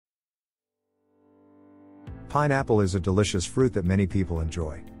Pineapple is a delicious fruit that many people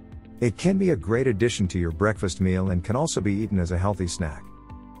enjoy. It can be a great addition to your breakfast meal and can also be eaten as a healthy snack.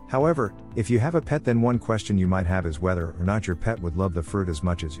 However, if you have a pet, then one question you might have is whether or not your pet would love the fruit as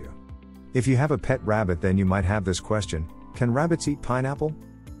much as you. If you have a pet rabbit, then you might have this question: can rabbits eat pineapple?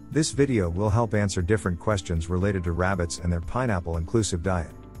 This video will help answer different questions related to rabbits and their pineapple-inclusive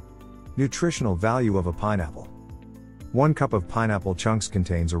diet. Nutritional value of a pineapple. 1 cup of pineapple chunks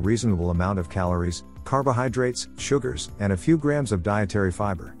contains a reasonable amount of calories, carbohydrates, sugars, and a few grams of dietary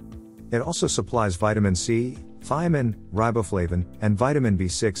fiber. It also supplies vitamin C, thiamine, riboflavin, and vitamin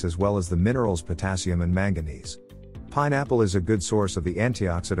B6, as well as the minerals potassium and manganese. Pineapple is a good source of the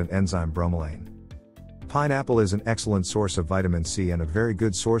antioxidant enzyme bromelain. Pineapple is an excellent source of vitamin C and a very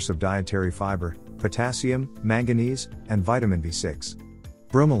good source of dietary fiber, potassium, manganese, and vitamin B6.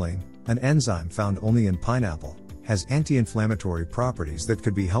 Bromelain, an enzyme found only in pineapple, has anti-inflammatory properties that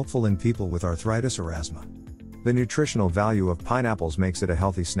could be helpful in people with arthritis or asthma. The nutritional value of pineapples makes it a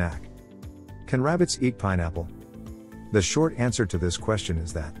healthy snack. Can rabbits eat pineapple? The short answer to this question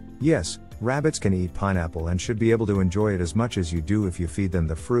is that, yes, rabbits can eat pineapple and should be able to enjoy it as much as you do if you feed them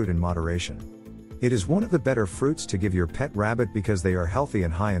the fruit in moderation. It is one of the better fruits to give your pet rabbit because they are healthy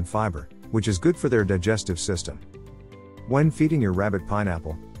and high in fiber, which is good for their digestive system. When feeding your rabbit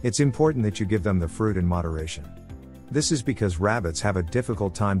pineapple, it's important that you give them the fruit in moderation. This is because rabbits have a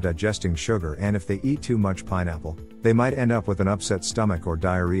difficult time digesting sugar, and if they eat too much pineapple, they might end up with an upset stomach or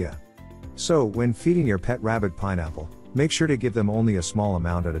diarrhea. So, when feeding your pet rabbit pineapple, make sure to give them only a small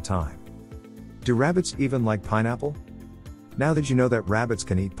amount at a time. Do rabbits even like pineapple? Now that you know that rabbits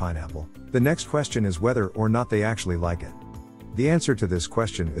can eat pineapple, the next question is whether or not they actually like it. The answer to this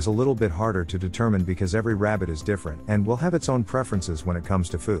question is a little bit harder to determine because every rabbit is different and will have its own preferences when it comes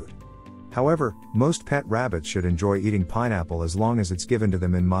to food. However, most pet rabbits should enjoy eating pineapple as long as it's given to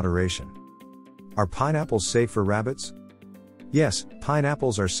them in moderation. Are pineapples safe for rabbits? Yes,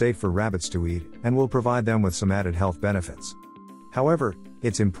 pineapples are safe for rabbits to eat, and will provide them with some added health benefits. However,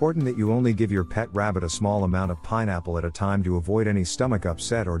 it's important that you only give your pet rabbit a small amount of pineapple at a time to avoid any stomach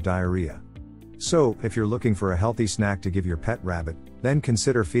upset or diarrhea. So, if you're looking for a healthy snack to give your pet rabbit, then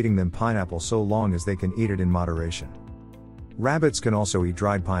consider feeding them pineapple so long as they can eat it in moderation. Rabbits can also eat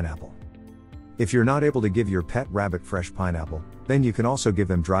dried pineapple. If you're not able to give your pet rabbit fresh pineapple, then you can also give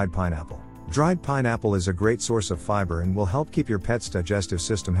them dried pineapple. Dried pineapple is a great source of fiber and will help keep your pet's digestive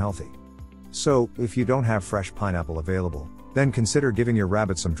system healthy. So, if you don't have fresh pineapple available, then consider giving your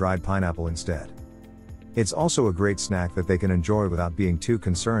rabbit some dried pineapple instead. It's also a great snack that they can enjoy without being too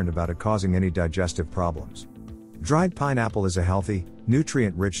concerned about it causing any digestive problems. Dried pineapple is a healthy,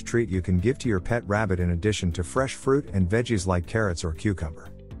 nutrient-rich treat you can give to your pet rabbit in addition to fresh fruit and veggies like carrots or cucumber.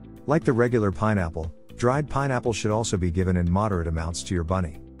 Like the regular pineapple, dried pineapple should also be given in moderate amounts to your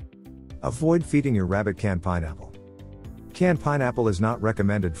bunny. Avoid feeding your rabbit canned pineapple. Canned pineapple is not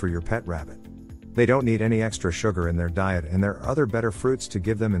recommended for your pet rabbit. They don't need any extra sugar in their diet, and there are other better fruits to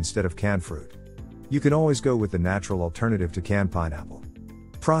give them instead of canned fruit. You can always go with the natural alternative to canned pineapple.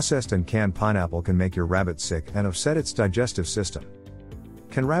 Processed and canned pineapple can make your rabbit sick and upset its digestive system.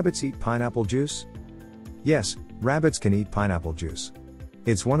 Can rabbits eat pineapple juice? Yes, rabbits can eat pineapple juice.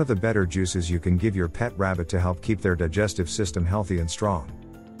 It's one of the better juices you can give your pet rabbit to help keep their digestive system healthy and strong.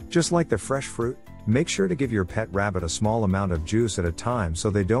 Just like the fresh fruit, make sure to give your pet rabbit a small amount of juice at a time so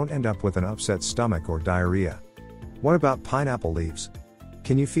they don't end up with an upset stomach or diarrhea. What about pineapple leaves?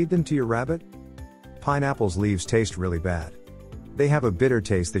 Can you feed them to your rabbit? Pineapple's leaves taste really bad. They have a bitter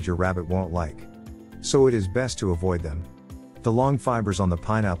taste that your rabbit won't like. So it is best to avoid them. The long fibers on the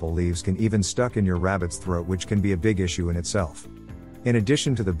pineapple leaves can even stuck in your rabbit's throat, which can be a big issue in itself. In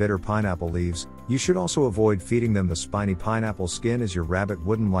addition to the bitter pineapple leaves, you should also avoid feeding them the spiny pineapple skin, as your rabbit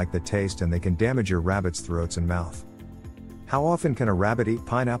wouldn't like the taste and they can damage your rabbit's throats and mouth. How often can a rabbit eat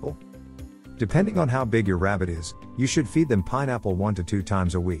pineapple? Depending on how big your rabbit is, you should feed them pineapple 1 to 2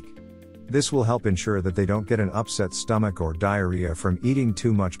 times a week. This will help ensure that they don't get an upset stomach or diarrhea from eating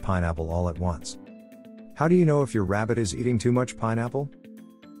too much pineapple all at once. How do you know if your rabbit is eating too much pineapple?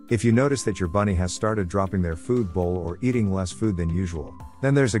 If you notice that your bunny has started dropping their food bowl or eating less food than usual,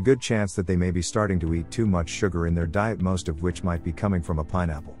 then there's a good chance that they may be starting to eat too much sugar in their diet, most of which might be coming from a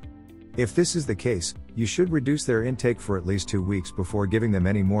pineapple. If this is the case, you should reduce their intake for at least 2 weeks before giving them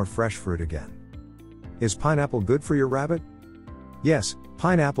any more fresh fruit again. Is pineapple good for your rabbit? Yes,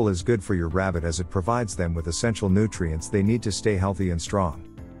 pineapple is good for your rabbit as it provides them with essential nutrients they need to stay healthy and strong.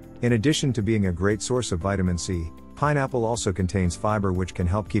 In addition to being a great source of vitamin C, pineapple also contains fiber, which can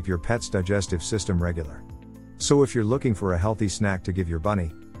help keep your pet's digestive system regular. So if you're looking for a healthy snack to give your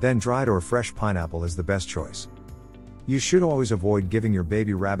bunny, then dried or fresh pineapple is the best choice. You should always avoid giving your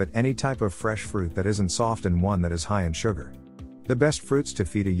baby rabbit any type of fresh fruit that isn't soft and one that is high in sugar. The best fruits to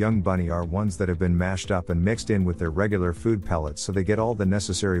feed a young bunny are ones that have been mashed up and mixed in with their regular food pellets so they get all the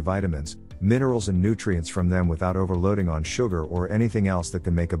necessary vitamins, minerals and nutrients from them without overloading on sugar or anything else that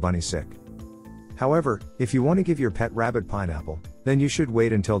can make a bunny sick. However, if you want to give your pet rabbit pineapple, then you should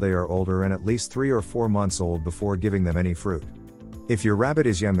wait until they are older and at least 3 or 4 months old before giving them any fruit. If your rabbit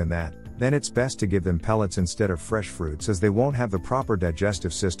is young than that, then it's best to give them pellets instead of fresh fruits as they won't have the proper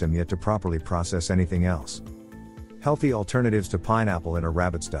digestive system yet to properly process anything else. Healthy alternatives to pineapple in a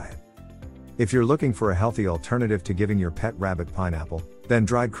rabbit's diet. If you're looking for a healthy alternative to giving your pet rabbit pineapple, then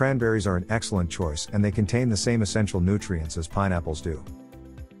dried cranberries are an excellent choice and they contain the same essential nutrients as pineapples do.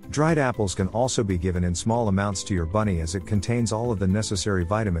 Dried apples can also be given in small amounts to your bunny as it contains all of the necessary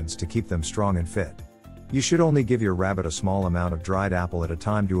vitamins to keep them strong and fit. You should only give your rabbit a small amount of dried apple at a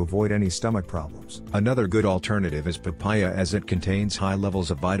time to avoid any stomach problems. Another good alternative is papaya as it contains high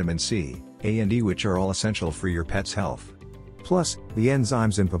levels of vitamin C, A and E, which are all essential for your pet's health. Plus, the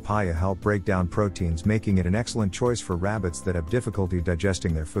enzymes in papaya help break down proteins, making it an excellent choice for rabbits that have difficulty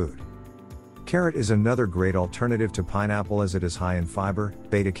digesting their food. Carrot is another great alternative to pineapple as it is high in fiber,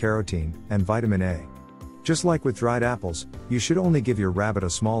 beta-carotene, and vitamin A. Just like with dried apples, you should only give your rabbit a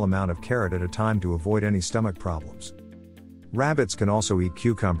small amount of carrot at a time to avoid any stomach problems. Rabbits can also eat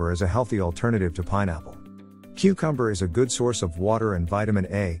cucumber as a healthy alternative to pineapple. Cucumber is a good source of water and vitamin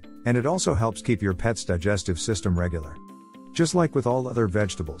A, and it also helps keep your pet's digestive system regular. Just like with all other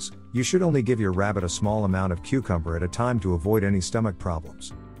vegetables, you should only give your rabbit a small amount of cucumber at a time to avoid any stomach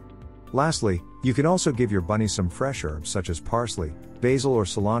problems. Lastly, you can also give your bunny some fresh herbs such as parsley, basil or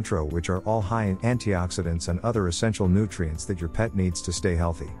cilantro, which are all high in antioxidants and other essential nutrients that your pet needs to stay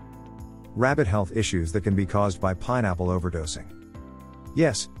healthy. Rabbit health issues that can be caused by pineapple overdosing.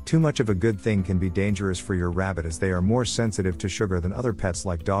 Yes, too much of a good thing can be dangerous for your rabbit as they are more sensitive to sugar than other pets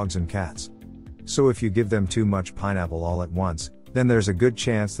like dogs and cats. So if you give them too much pineapple all at once, then there's a good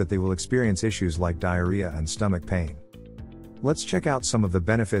chance that they will experience issues like diarrhea and stomach pain. Let's check out some of the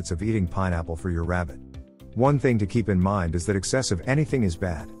benefits of eating pineapple for your rabbit. One thing to keep in mind is that excessive anything is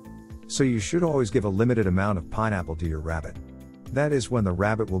bad. So you should always give a limited amount of pineapple to your rabbit. That is when the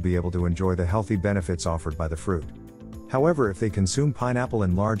rabbit will be able to enjoy the healthy benefits offered by the fruit. However, if they consume pineapple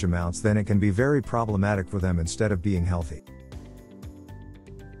in large amounts, then it can be very problematic for them instead of being healthy.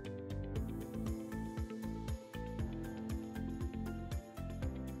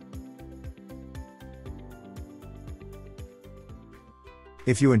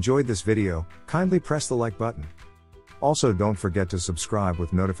 If you enjoyed this video, kindly press the like button. Also, don't forget to subscribe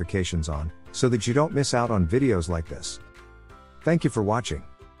with notifications on, so that you don't miss out on videos like this. Thank you for watching.